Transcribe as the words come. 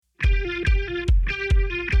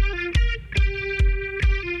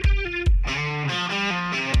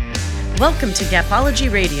Welcome to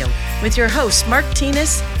Gapology Radio with your hosts Mark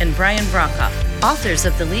Tinas and Brian Brokoff, authors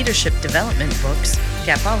of the leadership development books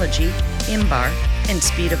Gapology, IMBAR, and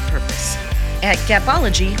Speed of Purpose. At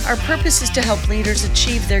Gapology, our purpose is to help leaders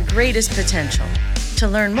achieve their greatest potential. To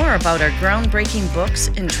learn more about our groundbreaking books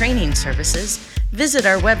and training services, visit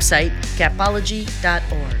our website,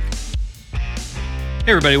 gapology.org.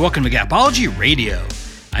 Hey everybody, welcome to Gapology Radio.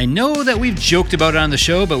 I know that we've joked about it on the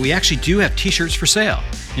show, but we actually do have t-shirts for sale.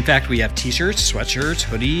 In fact, we have t-shirts, sweatshirts,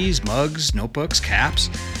 hoodies, mugs, notebooks, caps.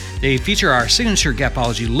 They feature our signature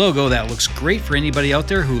Gapology logo that looks great for anybody out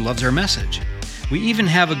there who loves our message. We even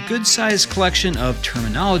have a good-sized collection of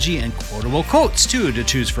terminology and quotable quotes, too, to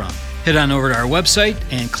choose from. Head on over to our website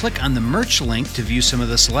and click on the merch link to view some of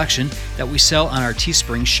the selection that we sell on our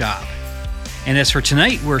Teespring shop. And as for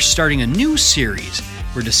tonight, we're starting a new series.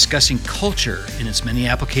 We're discussing culture in its many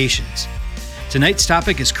applications. Tonight's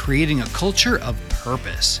topic is creating a culture of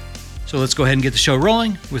purpose. So let's go ahead and get the show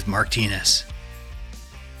rolling with Mark Tinas.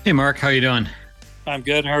 Hey, Mark, how you doing? I'm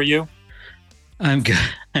good. How are you? I'm good.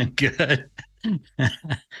 I'm good.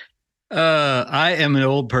 I am an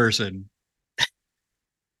old person.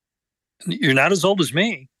 You're not as old as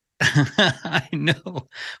me. I know,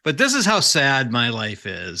 but this is how sad my life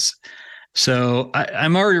is. So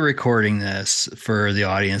I'm already recording this for the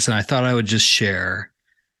audience, and I thought I would just share.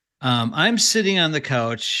 I'm sitting on the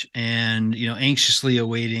couch and, anxiously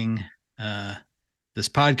awaiting this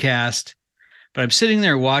podcast, but I'm sitting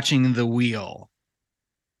there watching The Wheel,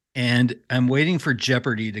 and I'm waiting for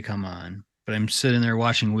Jeopardy to come on, but I'm sitting there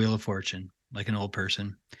watching Wheel of Fortune like an old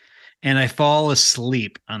person, and I fall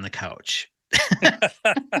asleep on the couch.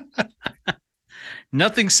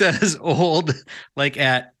 Nothing says old like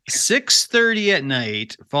at 6:30 at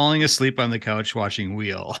night, falling asleep on the couch watching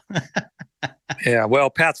Wheel. Yeah, well,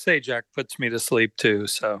 Pat Sajak puts me to sleep too,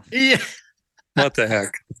 so yeah. What the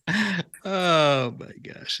heck? Oh my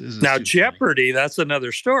gosh. Now Jeopardy, that's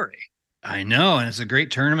another story. I know, and it's a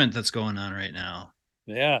great tournament that's going on right now.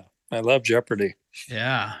 Yeah, I love Jeopardy.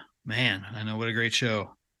 Yeah, man, I know, what a great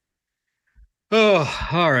show. Oh,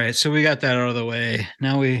 all right. So we got that out of the way.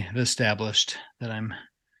 Now we've established that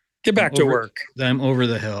Get back to work. That I'm over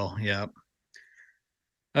the hill. Yep.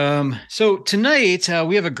 So tonight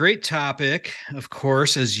we have a great topic, of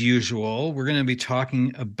course, as usual. We're going to be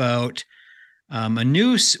talking about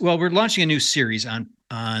we're launching a new series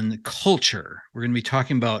on culture. We're going to be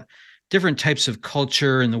talking about different types of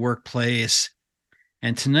culture in the workplace.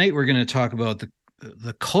 And tonight we're going to talk about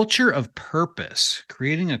the culture of purpose,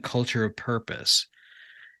 creating a culture of purpose.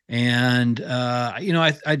 And,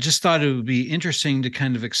 I just thought it would be interesting to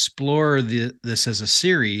kind of explore this as a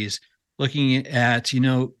series, looking at,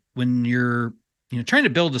 when you're, trying to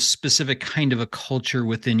build a specific kind of a culture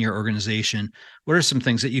within your organization, what are some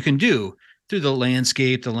things that you can do through the lens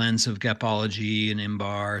of Gapology and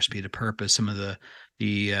IMBAR, Speed of Purpose, some of the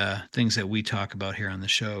things that we talk about here on the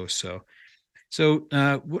show. So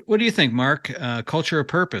what do you think, Mark? Culture of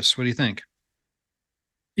purpose. What do you think?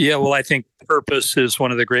 Yeah, well, I think purpose is one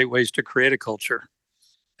of the great ways to create a culture,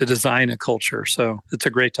 to design a culture. So it's a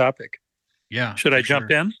great topic. Yeah. Should I jump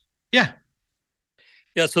in? Yeah.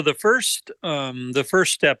 Yeah. So the first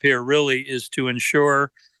step here really is to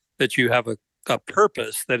ensure that you have a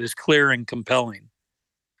purpose that is clear and compelling.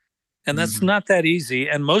 And that's not that easy.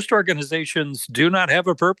 And most organizations do not have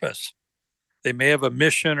a purpose. They may have a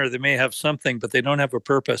mission or they may have something, but they don't have a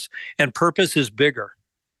purpose. And purpose is bigger.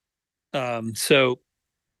 So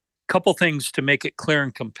a couple things to make it clear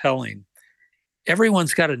and compelling.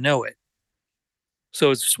 Everyone's got to know it.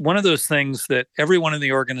 So it's one of those things that everyone in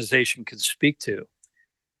the organization can speak to.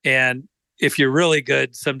 And if you're really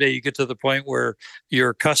good, someday you get to the point where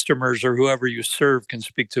your customers or whoever you serve can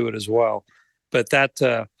speak to it as well. But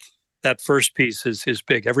that first piece is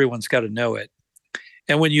big. Everyone's got to know it.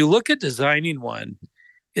 And when you look at designing one,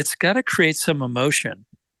 it's got to create some emotion,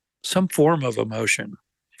 some form of emotion.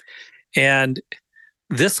 And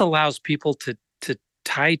this allows people to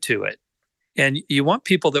tie to it. And you want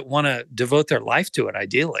people that want to devote their life to it,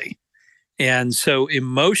 ideally. And so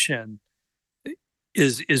emotion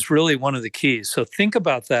is really one of the keys. So think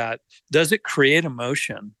about that. Does it create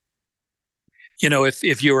emotion?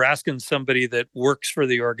 If you were asking somebody that works for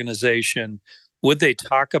the organization, would they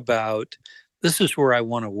talk about, this is where I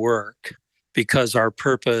want to work because our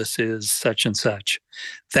purpose is such and such?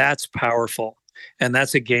 That's powerful. And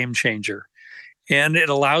that's a game changer. And it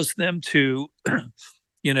allows them to,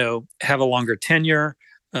 have a longer tenure,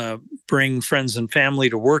 bring friends and family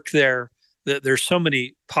to work there. There's so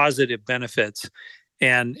many positive benefits.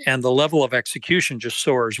 And the level of execution just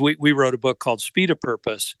soars. We wrote a book called Speed of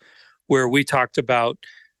Purpose, where we talked about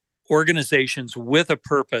organizations with a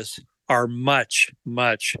purpose are much,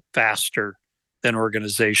 much faster than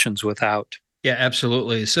organizations without. Yeah,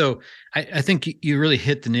 absolutely. So I think you really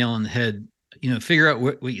hit the nail on the head. Figure out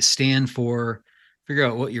what you stand for, figure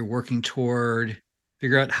out what you're working toward,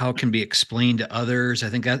 figure out how it can be explained to others. I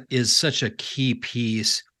think that is such a key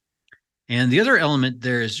piece. And the other element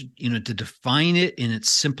there is, to define it in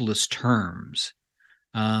its simplest terms.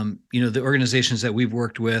 The organizations that we've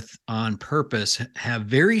worked with on purpose have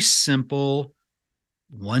very simple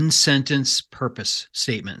one sentence purpose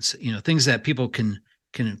statements, things that people can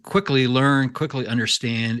quickly learn, quickly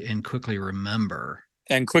understand, and quickly remember.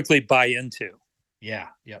 And quickly buy into. Yeah.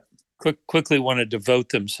 Yep. Quickly want to devote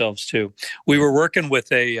themselves to. We were working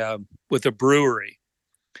with a brewery,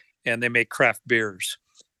 and they make craft beers.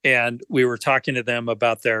 And we were talking to them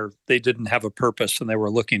about they didn't have a purpose and they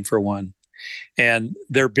were looking for one. And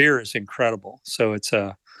their beer is incredible. So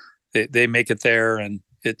they make it there, and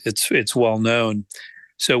it's well known.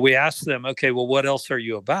 So we asked them, okay, well, what else are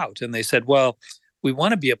you about? And they said, well, we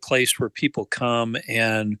want to be a place where people come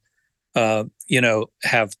and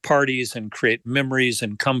have parties and create memories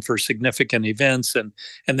and come for significant events, and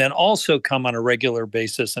then also come on a regular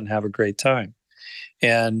basis and have a great time.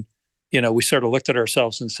 And we sort of looked at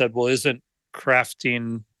ourselves and said, well, isn't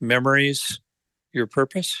crafting memories your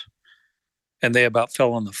purpose? And they about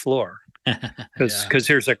fell on the floor because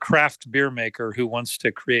here's a craft beer maker who wants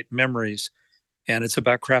to create memories, and it's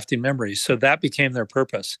about crafting memories. So that became their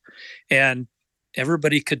purpose, and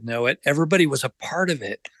everybody could know it. Everybody was a part of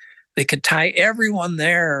it. They could tie everyone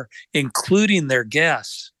there, including their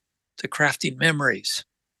guests, to crafting memories.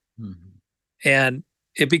 Mm-hmm. And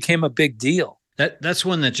it became a big deal. That's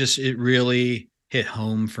one that it really hit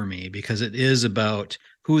home for me, because it is about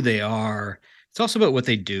who they are. It's also about what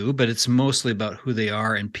they do, but it's mostly about who they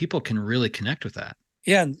are, and people can really connect with that.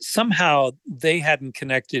 Yeah, and somehow they hadn't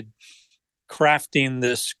connected crafting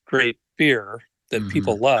this great beer that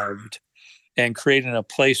people loved and creating a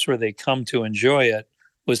place where they come to enjoy it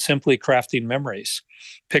was simply crafting memories.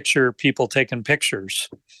 Picture people taking pictures,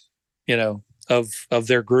 of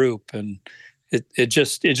their group, and it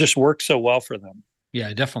just works so well for them.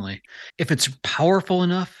 Yeah, definitely. If it's powerful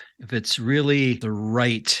enough, if it's really the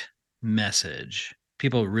right message,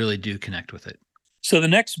 people really do connect with it. So the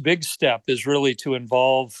next big step is really to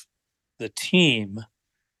involve the team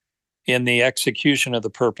in the execution of the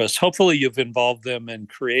purpose. Hopefully you've involved them in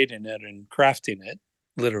creating it and crafting it,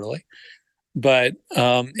 literally, but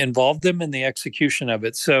involve them in the execution of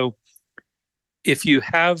it. So if you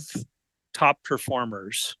have top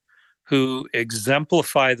performers who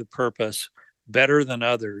exemplify the purpose better than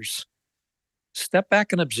others, step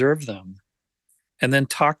back and observe them, and then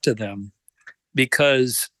talk to them,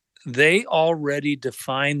 because they already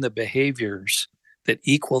define the behaviors that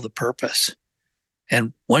equal the purpose.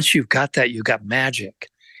 And once you've got that, you've got magic.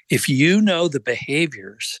 If you know the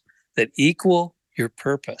behaviors that equal your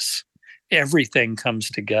purpose, everything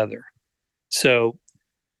comes together. So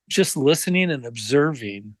just listening and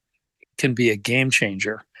observing can be a game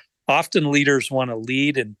changer. Often leaders want to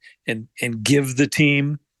lead and give the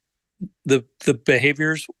team the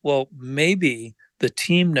behaviors. Well, maybe the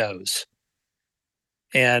team knows,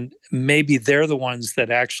 and maybe they're the ones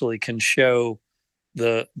that actually can show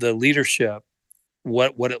the leadership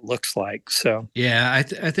what it looks like. So yeah,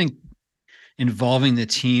 I think involving the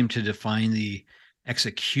team to define the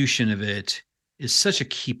execution of it is such a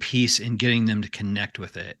key piece in getting them to connect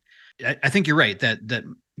with it. I think you're right that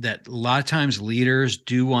a lot of times leaders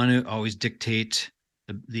do want to always dictate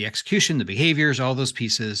the execution, the behaviors, all those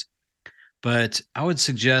pieces. But I would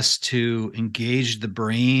suggest to engage the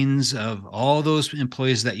brains of all those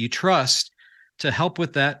employees that you trust to help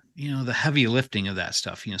with that, the heavy lifting of that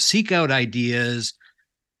stuff. Seek out ideas,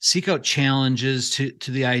 seek out challenges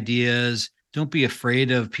to the ideas. Don't be afraid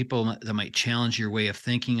of people that might challenge your way of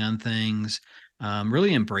thinking on things.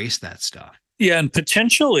 Really embrace that stuff. Yeah, and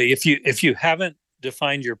potentially, if you haven't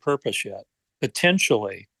defined your purpose yet,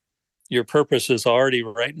 potentially your purpose is already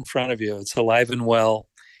right in front of you. It's alive and well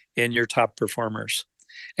in your top performers.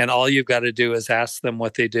 And all you've got to do is ask them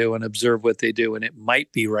what they do and observe what they do. And it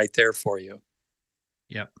might be right there for you.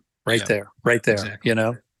 Yep. Right there. Exactly.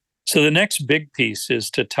 So the next big piece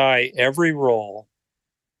is to tie every role,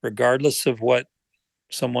 regardless of what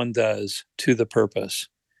someone does, to the purpose.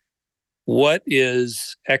 What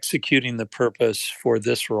is executing the purpose for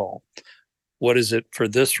this role? What is it for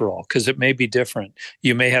this role? Because it may be different.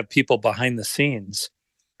 You may have people behind the scenes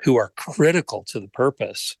who are critical to the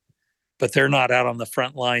purpose, but they're not out on the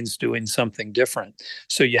front lines doing something different.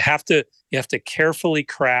 So you have to carefully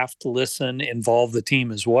craft, listen, involve the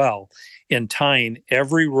team as well in tying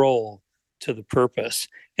every role to the purpose.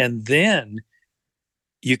 And then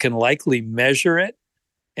you can likely measure it,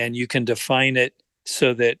 and you can define it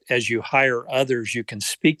so that as you hire others, you can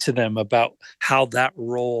speak to them about how that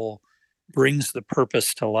role brings the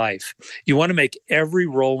purpose to life. You want to make every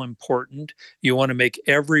role important. You want to make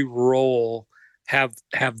every role have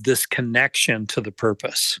this connection to the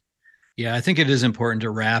purpose. Yeah, I think it is important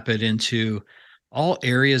to wrap it into all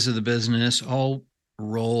areas of the business, all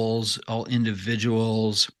roles, all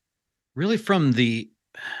individuals, really from the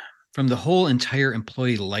whole entire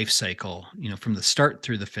employee life cycle, from the start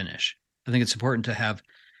through the finish. I think it's important to have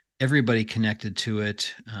everybody connected to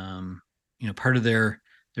it, part of their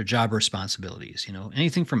job responsibilities,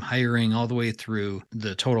 anything from hiring all the way through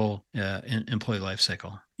the total employee life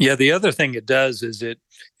cycle. Yeah, the other thing it does is it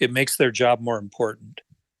makes their job more important.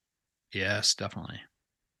 Yes, definitely.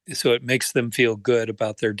 So it makes them feel good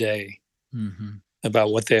about their day,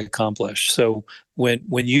 about what they accomplished. So when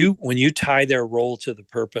you tie their role to the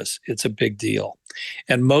purpose, it's a big deal.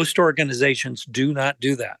 And most organizations do not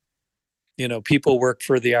do that. People work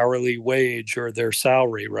for the hourly wage or their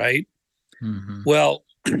salary, right? Well,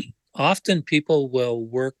 often people will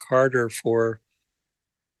work harder for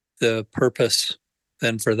the purpose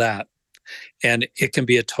than for that. And it can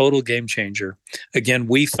be a total game changer. Again,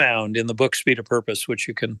 we found in the book Speed of Purpose, which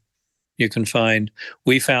you can find,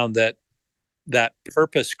 we found that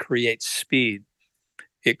purpose creates speed.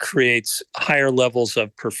 It creates higher levels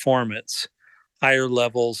of performance, higher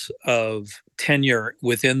levels of tenure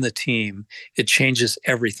within the team. It changes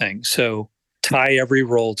everything. So tie every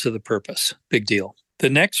role to the purpose. Big deal. The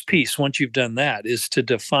next piece, once you've done that, is to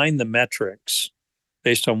define the metrics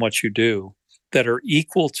based on what you do that are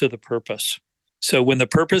equal to the purpose. So when the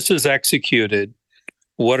purpose is executed,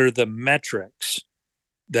 what are the metrics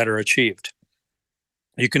that are achieved?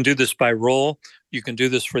 You can do this by role. You can do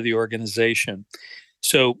this for the organization.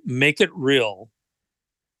 So make it real.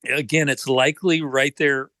 Again, it's likely right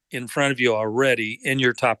there in front of you already in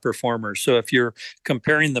your top performers. So if you're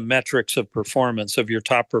comparing the metrics of performance of your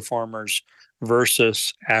top performers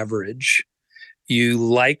versus average, you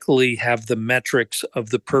likely have the metrics of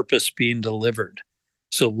the purpose being delivered.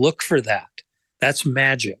 So look for that. That's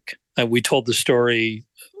magic. We told the story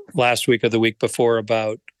last week or the week before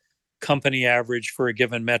about company average for a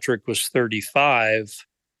given metric was 35,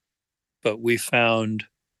 but we found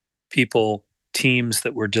teams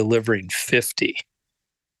that were delivering 50.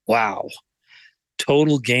 Wow.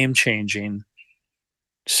 Total game changing.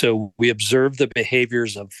 So we observed the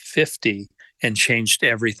behaviors of 50 and changed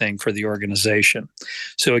everything for the organization.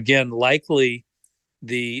 So again, likely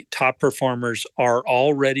the top performers are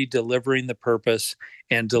already delivering the purpose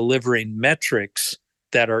and delivering metrics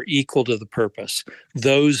that are equal to the purpose.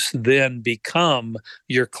 Those then become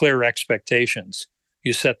your clear expectations.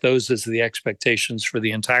 You set those as the expectations for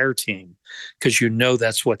the entire team because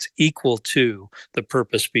that's what's equal to the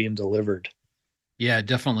purpose being delivered. Yeah,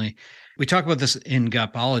 definitely. We talk about this in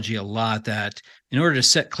Gapology a lot, that in order to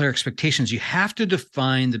set clear expectations, you have to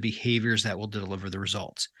define the behaviors that will deliver the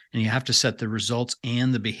results. And you have to set the results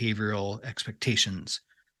and the behavioral expectations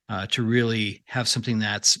to really have something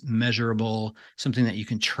that's measurable, something that you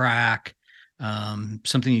can track,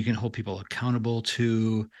 something you can hold people accountable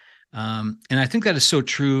to. And I think that is so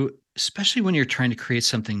true, especially when you're trying to create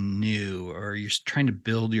something new or you're trying to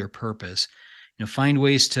build your purpose. Find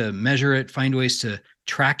ways to measure it, find ways to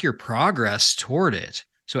track your progress toward it.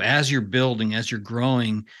 So as you're building, as you're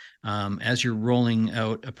growing, as you're rolling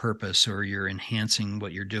out a purpose or you're enhancing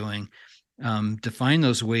what you're doing, define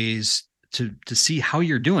those ways to see how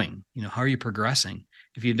you're doing, how are you progressing?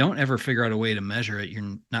 If you don't ever figure out a way to measure it,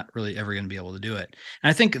 you're not really ever going to be able to do it. And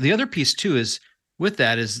I think the other piece too is with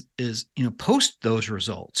that is post those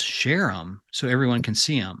results, share them so everyone can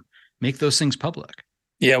see them, make those things public.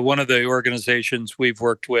 Yeah, one of the organizations we've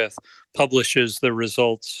worked with publishes the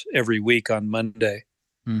results every week on Monday.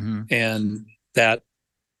 And that,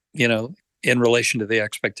 in relation to the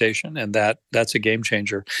expectation, and that's a game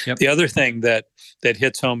changer. Yep. The other thing that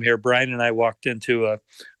hits home here, Brian and I walked into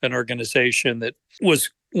an organization that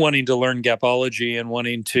was wanting to learn Gapology and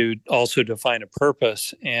wanting to also define a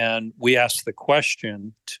purpose. And we asked the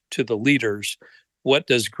question to the leaders, what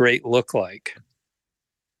does great look like?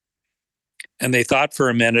 And they thought for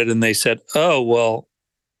a minute and they said, oh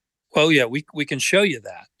yeah, we can show you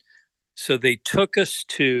that. So they took us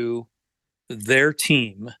to their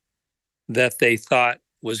team that they thought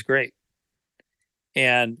was great.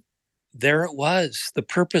 And there it was. The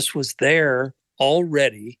purpose was there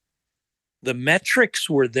already. The metrics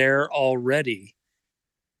were there already.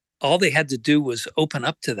 All they had to do was open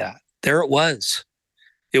up to that. There it was.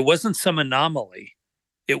 It wasn't some anomaly.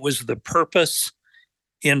 It was the purpose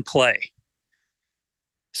in play.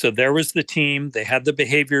 So there was the team. They had the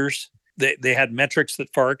behaviors. They had metrics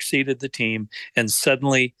that far exceeded the team, and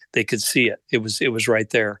suddenly they could see it. It was right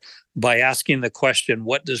there by asking the question,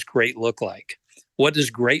 what does great look like? What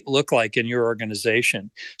does great look like in your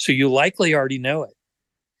organization? So you likely already know it.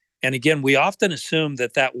 And again, we often assume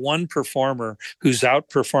that that one performer who's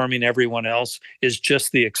outperforming everyone else is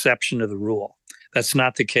just the exception to the rule. That's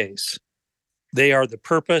not the case. They are the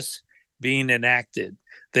purpose being enacted.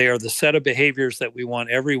 They are the set of behaviors that we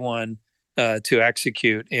want everyone to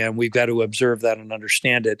execute, and we've got to observe that and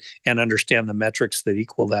understand it and understand the metrics that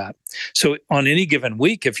equal that. So on any given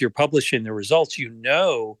week, if you're publishing the results, you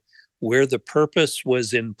know where the purpose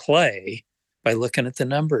was in play by looking at the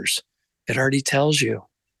numbers. It already tells you.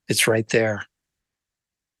 It's right there.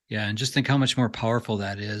 Yeah, and just think how much more powerful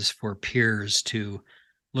that is for peers to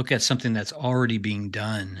look at something that's already being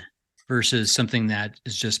done versus something that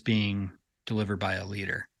is just being delivered by a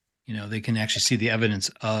leader. They can actually see the evidence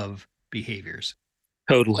of behaviors.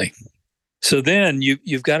 Totally. So then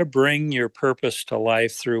you've got to bring your purpose to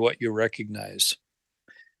life through what you recognize.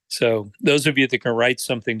 So those of you that can write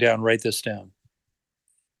something down, write this down.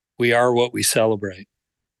 We are what we celebrate.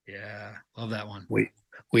 Yeah, love that one.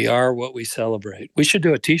 We are what we celebrate. We should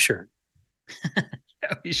do a t-shirt.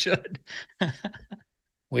 Yeah, we should.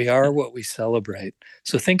 We are what we celebrate.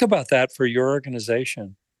 So think about that for your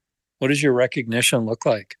organization. What does your recognition look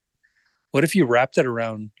like? What if you wrapped it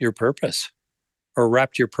around your purpose or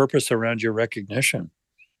wrapped your purpose around your recognition?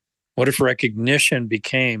 What if recognition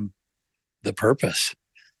became the purpose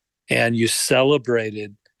and you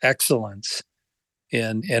celebrated excellence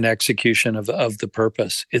in execution of the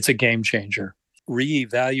purpose? It's a game changer.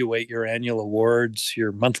 Reevaluate your annual awards,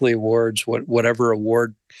 your monthly awards, whatever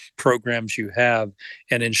award programs you have,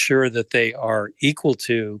 and ensure that they are equal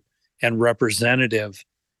to and representative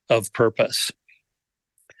of purpose.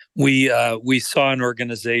 We saw an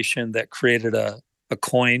organization that created a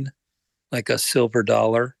coin, like a silver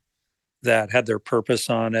dollar, that had their purpose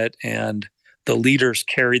on it, and the leaders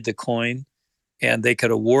carried the coin, and they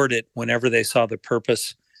could award it whenever they saw the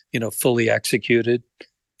purpose, fully executed,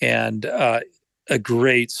 and a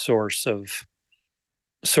great source of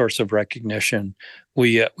recognition.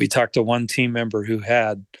 We talked to one team member who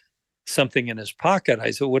had something in his pocket.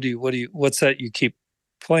 I said, what's that you keep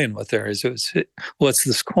playing with there? What's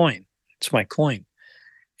this coin? It's my coin.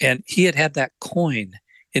 And he had that coin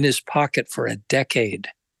in his pocket for a decade.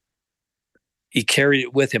 He carried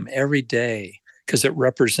it with him every day because it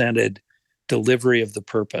represented delivery of the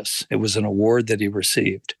purpose. It was an award that he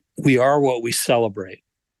received. We are what we celebrate.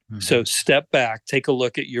 Mm-hmm. So step back, take a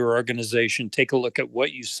look at your organization, take a look at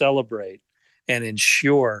what you celebrate, and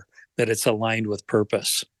ensure that it's aligned with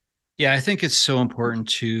purpose. Yeah, I think it's so important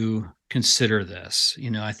to consider this.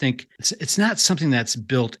 I think it's not something that's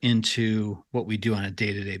built into what we do on a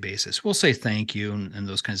day-to-day basis. We'll say thank you and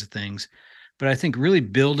those kinds of things. But I think really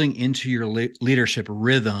building into your leadership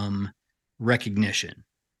rhythm recognition,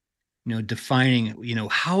 defining,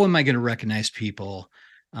 how am I going to recognize people,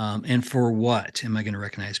 and for what am I going to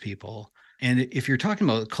recognize people? And if you're talking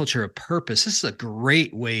about a culture of purpose, this is a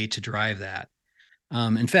great way to drive that.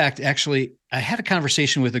 In fact, actually, I had a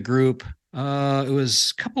conversation with a group. It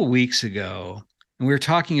was a couple of weeks ago, and we were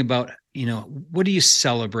talking about, what do you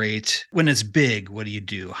celebrate when it's big? What do you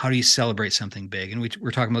do? How do you celebrate something big? And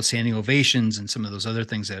we're talking about standing ovations and some of those other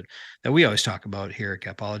things that we always talk about here at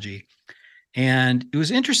Gapology. And it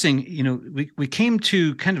was interesting. We came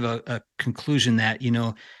to kind of a conclusion that,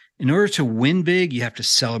 in order to win big, you have to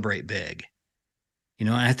celebrate big. And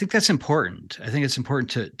I think that's important. I think it's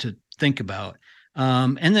important to think about.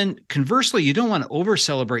 And then conversely, you don't want to over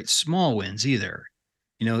celebrate small wins either.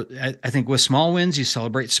 I think with small wins, you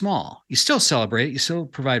celebrate small. You still celebrate it. You still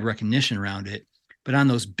provide recognition around it. But on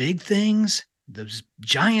those big things, those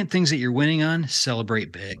giant things that you're winning on,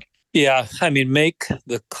 celebrate big. Yeah. Make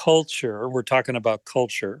the culture, we're talking about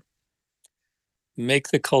culture, make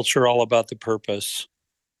the culture all about the purpose.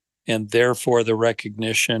 And therefore, the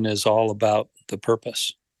recognition is all about the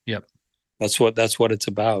purpose. Yep. That's what it's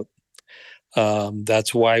about.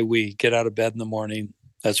 That's why we get out of bed in the morning.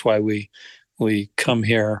 That's why we come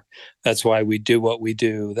here. That's why we do what we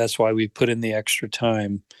do. That's why we put in the extra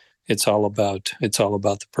time. It's all about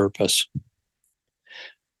the purpose.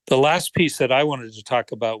 The last piece that I wanted to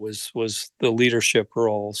talk about was the leadership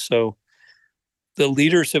role. So the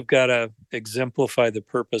leaders have got to exemplify the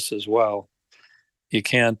purpose as well. You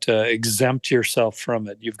can't exempt yourself from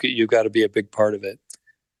it. You've got to be a big part of it.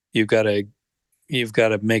 You've got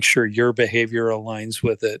to make sure your behavior aligns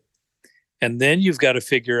with it. And then you've got to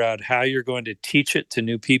figure out how you're going to teach it to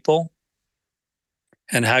new people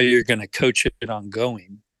and how you're going to coach it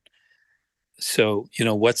ongoing. So,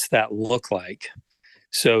 what's that look like?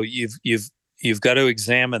 So you've got to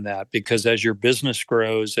examine that, because as your business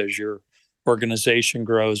grows, as your organization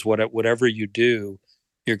grows, whatever you do,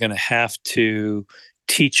 you're going to have to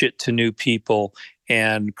teach it to new people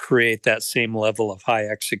and create that same level of high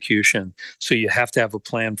execution. So you have to have a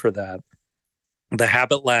plan for that. The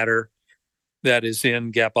habit ladder that is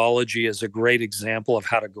in Gapology is a great example of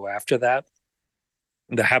how to go after that.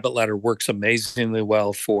 The habit ladder works amazingly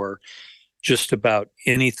well for just about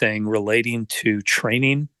anything relating to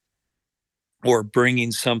training or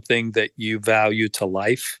bringing something that you value to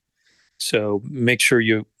life. So make sure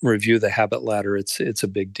you review the habit ladder. It's a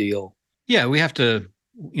big deal. Yeah, we have to,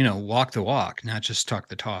 walk the walk, not just talk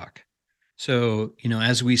the talk. So,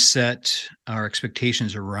 as we set our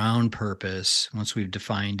expectations around purpose, once we've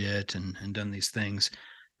defined it and done these things,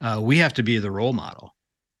 we have to be the role model.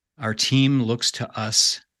 Our team looks to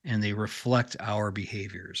us and they reflect our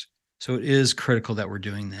behaviors. So it is critical that we're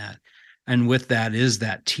doing that. And with that is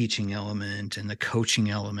that teaching element and the coaching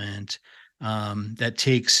element that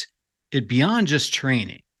takes it beyond just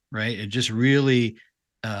training, right? It just really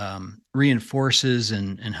reinforces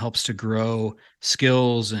and helps to grow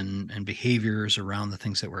skills and behaviors around the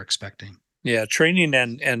things that we're expecting. Yeah, training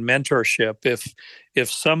and mentorship.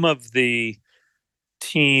 If some of the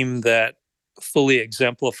team that fully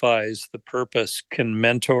exemplifies the purpose can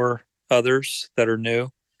mentor others that are new,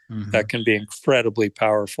 that can be incredibly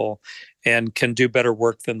powerful and can do better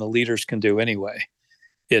work than the leaders can do anyway.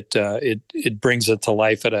 It brings it to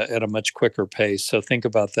life at a much quicker pace. So think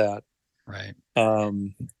about that. Right.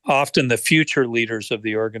 Often the future leaders of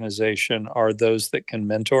the organization are those that can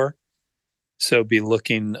mentor. So be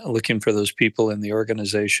looking for those people in the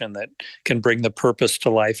organization that can bring the purpose to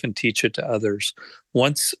life and teach it to others.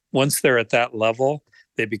 Once they're at that level,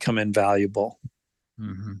 they become invaluable.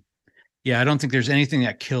 Mm-hmm. Yeah, I don't think there's anything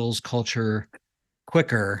that kills culture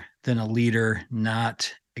quicker than a leader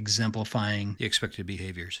not exemplifying the expected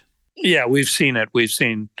behaviors. Yeah, we've seen it. We've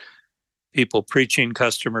seen people preaching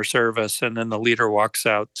customer service, and then the leader walks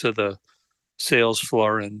out to the sales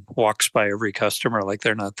floor and walks by every customer like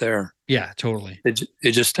they're not there. Yeah, totally.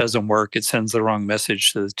 It just doesn't work. It sends the wrong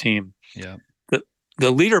message to the team. Yeah.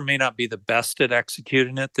 The leader may not be the best at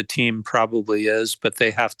executing it. The team probably is, but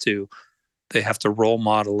they have to role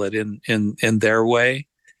model it in their way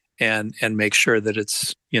and make sure that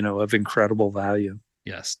it's, of incredible value.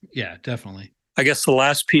 Yes. Yeah, definitely. I guess the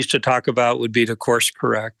last piece to talk about would be to course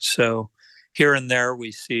correct. So here and there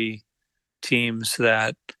we see teams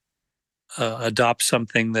that adopt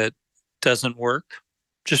something that doesn't work.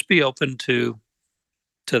 Just be open to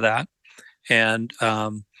that. And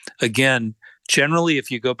again, generally, if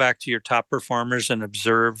you go back to your top performers and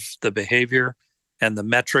observe the behavior and the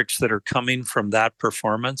metrics that are coming from that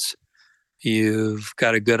performance, you've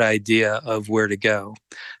got a good idea of where to go.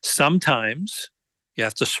 Sometimes you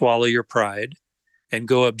have to swallow your pride and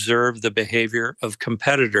go observe the behavior of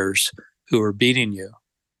competitors who are beating you.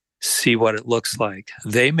 See what it looks like.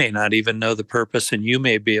 They may not even know the purpose, and you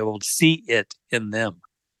may be able to see it in them.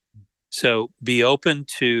 So be open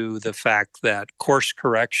to the fact that course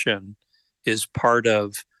correction is part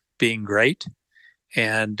of being great,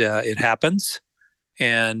 and it happens.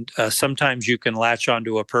 And sometimes you can latch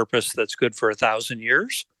onto a purpose that's good for 1,000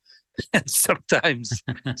 years, and sometimes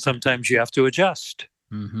you have to adjust.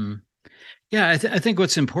 Mm-hmm. Yeah, I think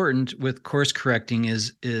what's important with course correcting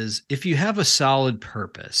is if you have a solid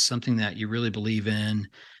purpose, something that you really believe in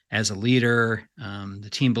as a leader, the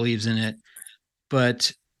team believes in it,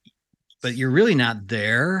 but you're really not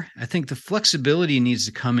there. I think the flexibility needs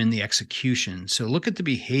to come in the execution. So look at the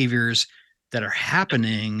behaviors that are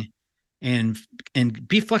happening and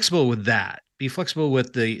be flexible with that. Be flexible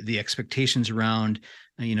with the expectations around,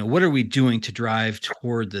 what are we doing to drive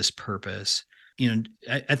toward this purpose?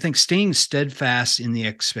 I think staying steadfast in the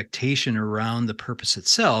expectation around the purpose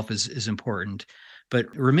itself is important, but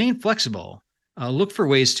remain flexible. Look for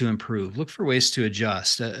ways to improve. Look for ways to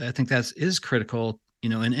adjust. I think that is critical,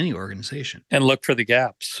 in any organization. And look for the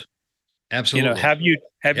gaps. Absolutely. Have you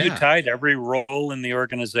tied every role in the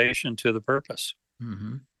organization to the purpose?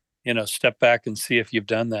 Mm-hmm. Step back and see if you've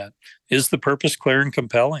done that. Is the purpose clear and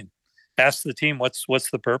compelling? Ask the team, what's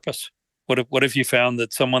the purpose? What if you found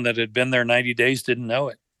that someone that had been there 90 days didn't know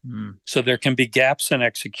it? So there can be gaps in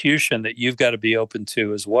execution that you've got to be open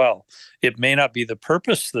to as well. It may not be the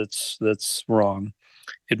purpose that's wrong.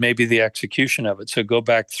 It may be the execution of it. So go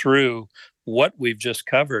back through what we've just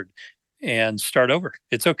covered and start over.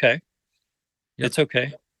 It's okay. Yep. It's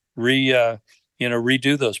okay.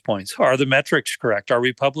 Redo those points. Are the metrics correct? Are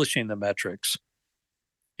we publishing the metrics?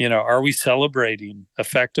 Are we celebrating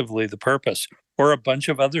effectively the purpose or a bunch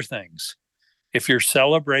of other things? If you're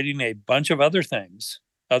celebrating a bunch of other things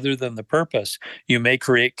other than the purpose, you may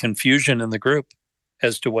create confusion in the group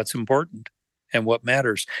as to what's important and what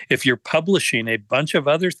matters. If you're publishing a bunch of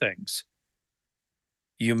other things,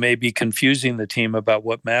 you may be confusing the team about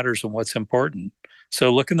what matters and what's important.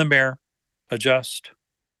 So look in the mirror, adjust,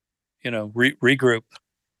 regroup,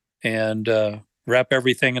 and wrap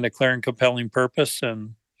everything in a clear and compelling purpose,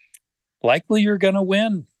 and likely you're going to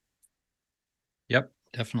win. Yep,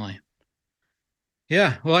 definitely.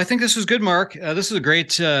 Yeah, well, I think this was good, Mark. This is a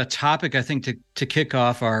great topic, I think, to kick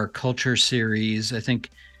off our culture series. I think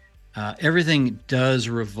everything does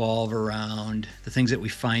revolve around the things that we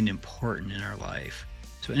find important in our life.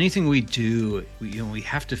 So anything we do, we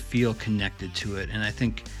have to feel connected to it. And I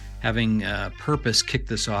think having purpose kick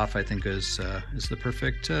this off, I think, is the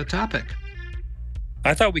perfect topic.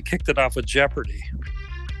 I thought we kicked it off with Jeopardy.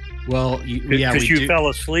 Well, because you fell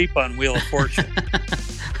asleep on Wheel of Fortune.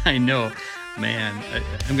 I know, man.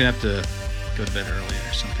 I'm gonna have to go to bed early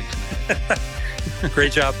or something tonight.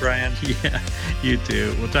 Great job, Brian. Yeah, you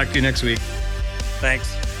too. We'll talk to you next week.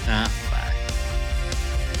 Thanks. Bye.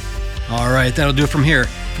 All right, that'll do it from here.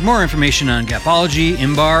 For more information on Gapology,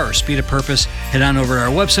 IMBAR, or Speed of Purpose, head on over to our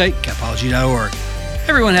website, gapology.org.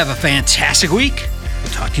 Everyone have a fantastic week.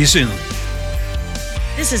 We'll talk to you soon.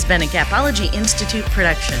 This has been a Gapology Institute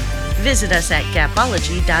production. Visit us at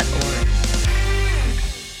gapology.org.